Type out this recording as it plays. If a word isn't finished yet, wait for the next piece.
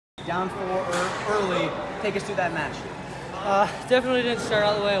down 4 early. Take us through that match. Definitely didn't start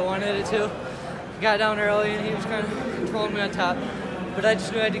out the way I wanted it to. Got down early and he was kind of controlling me on top. But I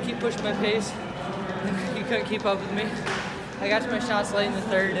just knew I had to keep pushing my pace. He couldn't keep up with me. I got to my shots late in the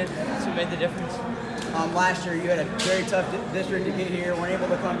third and that's what made the difference. Last year you had a very tough district to get here, weren't able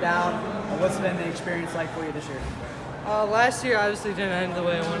to come down. What's been the experience like for you this year? Last year obviously didn't end the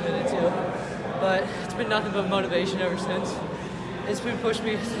way I wanted it to, but it's been nothing but motivation ever since. It's been pushing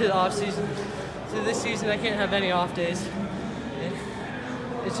me through the off season. Through this season I can't have any off days. And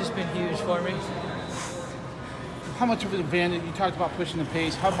it's just been huge for me. How much of an advantage, you talked about pushing the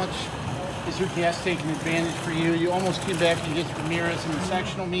pace, how much is your gas taking advantage for you? You almost came back against Ramirez in the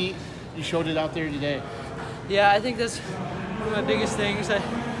sectional meet. You showed it out there today. Yeah, I think that's one of my biggest things.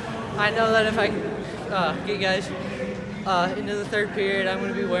 I know that if I get guys into the third period, I'm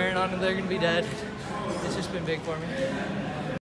going to be wearing on them, they're going to be dead. It's just been big for me.